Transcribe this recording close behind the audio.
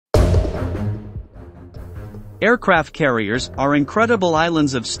Aircraft carriers are incredible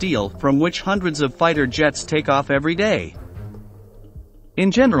islands of steel from which hundreds of fighter jets take off every day. In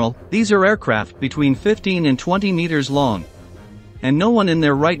general, these are aircraft between 15 and 20 meters long. And no one in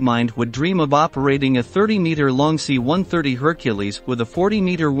their right mind would dream of operating a 30-meter-long C-130 Hercules with a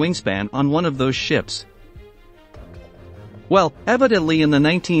 40-meter wingspan on one of those ships. Well, evidently in the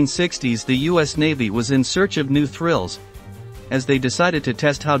 1960s the US Navy was in search of new thrills, as they decided to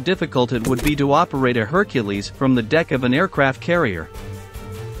test how difficult it would be to operate a Hercules from the deck of an aircraft carrier.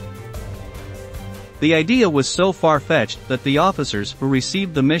 The idea was so far-fetched that the officers who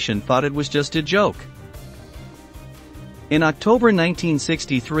received the mission thought it was just a joke. In October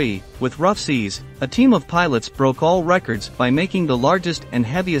 1963, with rough seas, a team of pilots broke all records by making the largest and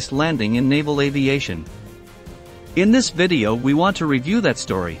heaviest landing in naval aviation. In this video we want to review that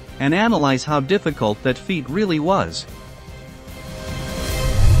story, and analyze how difficult that feat really was.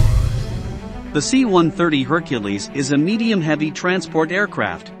 The C-130 Hercules is a medium-heavy transport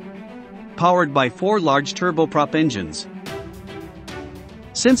aircraft, powered by 4 large turboprop engines.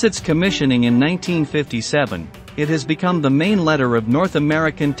 Since its commissioning in 1957, it has become the main leader of North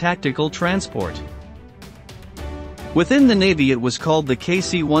American tactical transport. Within the Navy it was called the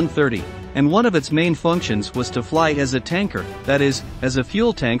KC-130, and one of its main functions was to fly as a tanker, that is, as a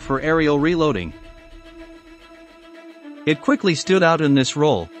fuel tank for aerial reloading. It quickly stood out in this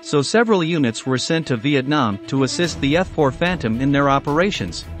role, so several units were sent to Vietnam to assist the F-4 Phantom in their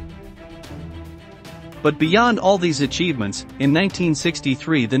operations. But beyond all these achievements, in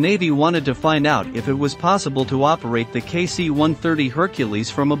 1963 the Navy wanted to find out if it was possible to operate the KC-130 Hercules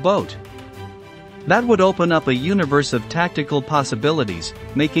from a boat. That would open up a universe of tactical possibilities,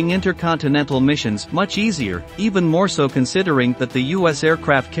 making intercontinental missions much easier, even more so considering that the U.S.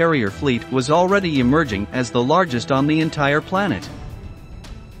 aircraft carrier fleet was already emerging as the largest on the entire planet.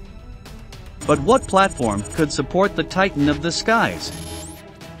 But what platform could support the titan of the skies?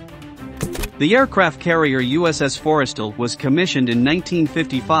 The aircraft carrier USS Forrestal was commissioned in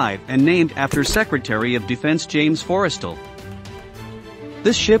 1955 and named after Secretary of Defense James Forrestal.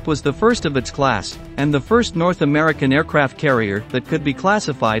 This ship was the first of its class, and the first North American aircraft carrier that could be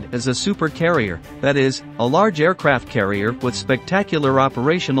classified as a super carrier, that is, a large aircraft carrier with spectacular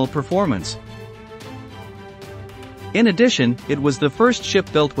operational performance. In addition, it was the first ship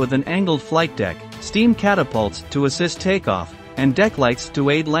built with an angled flight deck, steam catapults to assist takeoff, and deck lights to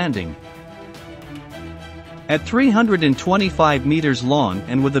aid landing. At 325 meters long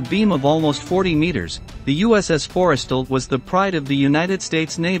and with a beam of almost 40 meters, the USS Forrestal was the pride of the United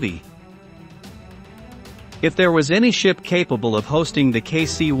States Navy. If there was any ship capable of hosting the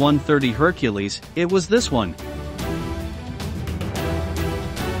KC-130 Hercules, it was this one.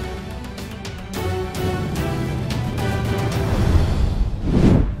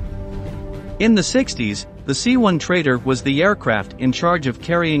 In the 60s, the C-1 Trader was the aircraft in charge of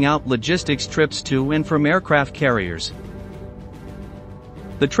carrying out logistics trips to and from aircraft carriers.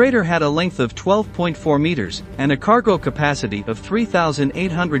 The Trader had a length of 12.4 meters and a cargo capacity of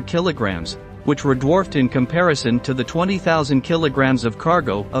 3,800 kilograms, which were dwarfed in comparison to the 20,000 kilograms of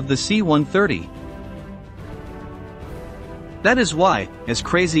cargo of the C-130. That is why, as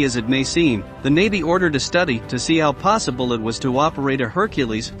crazy as it may seem, the Navy ordered a study to see how possible it was to operate a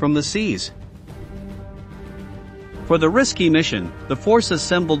Hercules from the seas. For the risky mission, the force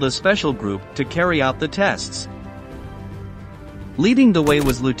assembled a special group to carry out the tests. Leading the way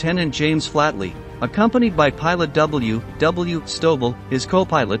was Lieutenant James Flatley, accompanied by pilot W. Stovall, his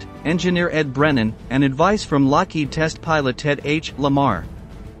co-pilot, engineer Ed Brennan, and advice from Lockheed test pilot Ted H. Lamar.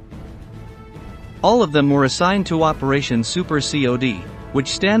 All of them were assigned to Operation Super COD, which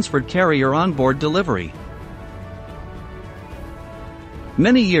stands for Carrier Onboard Delivery.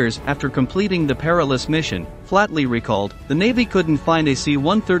 Many years after completing the perilous mission, Flatley recalled, the Navy couldn't find a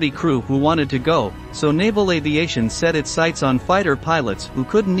C-130 crew who wanted to go, so Naval Aviation set its sights on fighter pilots who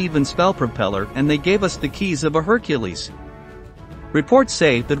couldn't even spell propeller, and they gave us the keys of a Hercules. Reports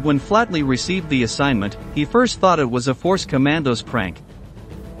say that when Flatley received the assignment, he first thought it was a Force Commandos prank.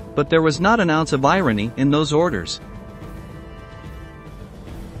 But there was not an ounce of irony in those orders.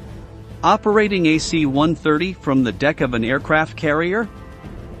 Operating a C-130 from the deck of an aircraft carrier?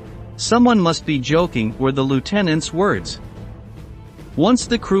 Someone must be joking, were the lieutenant's words. Once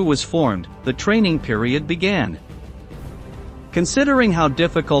the crew was formed, the training period began. Considering how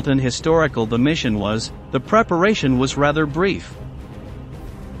difficult and historical the mission was, the preparation was rather brief.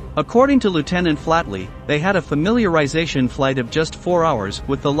 According to Lieutenant Flatley, they had a familiarization flight of just 4 hours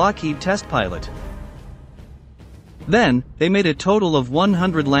with the Lockheed test pilot. Then, they made a total of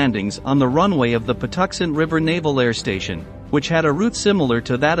 100 landings on the runway of the Patuxent River Naval Air Station, which had a route similar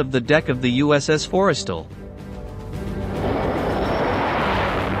to that of the deck of the USS Forrestal.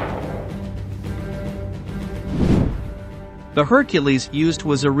 The Hercules used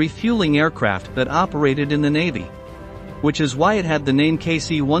was a refueling aircraft that operated in the Navy, which is why it had the name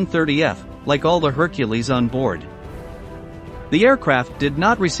C-130F, like all the Hercules on board. The aircraft did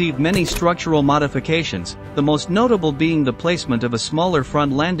not receive many structural modifications, the most notable being the placement of a smaller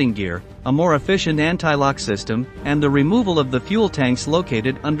front landing gear, a more efficient anti-lock system, and the removal of the fuel tanks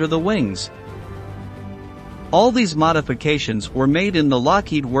located under the wings. All these modifications were made in the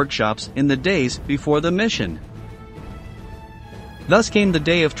Lockheed workshops in the days before the mission. Thus came the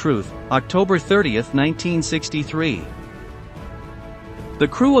day of truth, October 30, 1963. The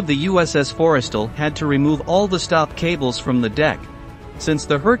crew of the USS Forrestal had to remove all the stop cables from the deck, since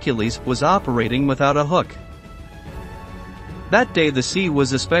the Hercules was operating without a hook. That day the sea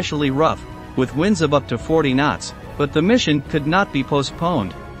was especially rough, with winds of up to 40 knots, but the mission could not be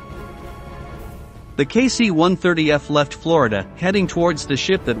postponed. The KC-130F left Florida, heading towards the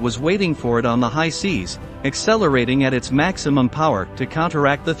ship that was waiting for it on the high seas, accelerating at its maximum power to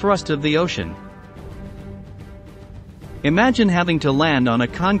counteract the thrust of the ocean. Imagine having to land on a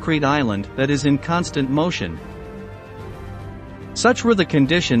concrete island that is in constant motion. Such were the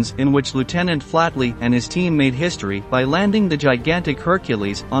conditions in which Lieutenant Flatley and his team made history by landing the gigantic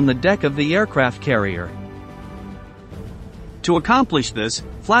Hercules on the deck of the aircraft carrier. To accomplish this,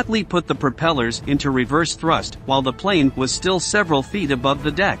 Flatley put the propellers into reverse thrust while the plane was still several feet above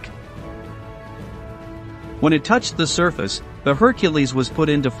the deck. When it touched the surface, the Hercules was put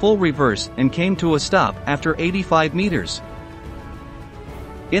into full reverse and came to a stop after 85 meters.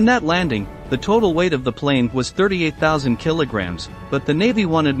 In that landing, the total weight of the plane was 38,000 kilograms, but the Navy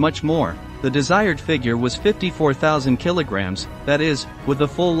wanted much more. The desired figure was 54,000 kilograms, that is, with a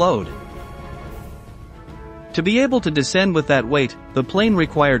full load. To be able to descend with that weight, the plane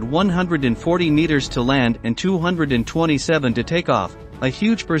required 140 meters to land and 227 to take off, a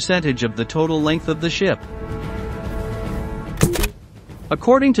huge percentage of the total length of the ship.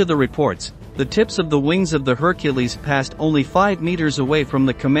 According to the reports, the tips of the wings of the Hercules passed only 5 meters away from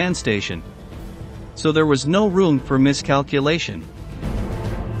the command station, so there was no room for miscalculation.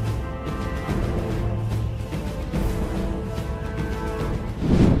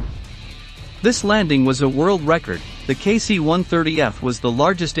 This landing was a world record. The KC-130F was the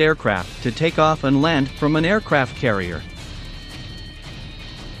largest aircraft to take off and land from an aircraft carrier.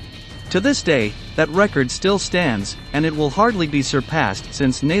 To this day, that record still stands, and it will hardly be surpassed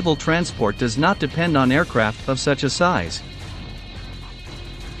since naval transport does not depend on aircraft of such a size.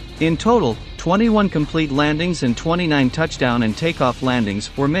 In total, 21 complete landings and 29 touchdown and takeoff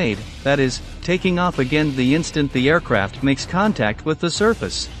landings were made, that is, taking off again the instant the aircraft makes contact with the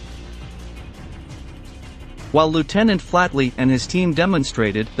surface. While Lieutenant Flatley and his team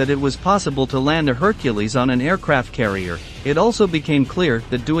demonstrated that it was possible to land a Hercules on an aircraft carrier, it also became clear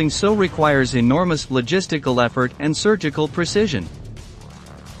that doing so requires enormous logistical effort and surgical precision.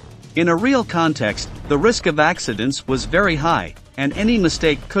 In a real context, the risk of accidents was very high, and any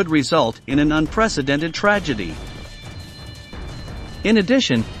mistake could result in an unprecedented tragedy. In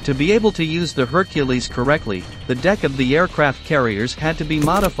addition, to be able to use the Hercules correctly, the deck of the aircraft carriers had to be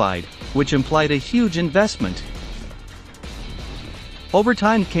modified, which implied a huge investment. Over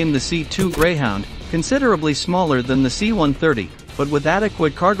time came the C-2 Greyhound, considerably smaller than the C-130, but with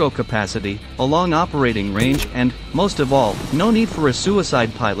adequate cargo capacity, a long operating range and, most of all, no need for a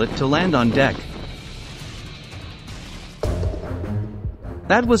suicide pilot to land on deck.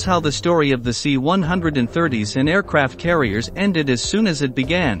 That was how the story of the C-130s and aircraft carriers ended as soon as it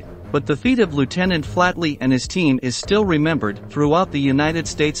began, but the feat of Lieutenant Flatley and his team is still remembered throughout the United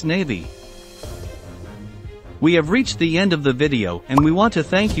States Navy. We have reached the end of the video and we want to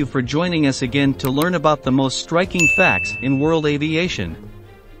thank you for joining us again to learn about the most striking facts in world aviation.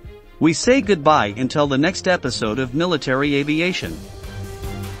 We say goodbye until the next episode of Military Aviation.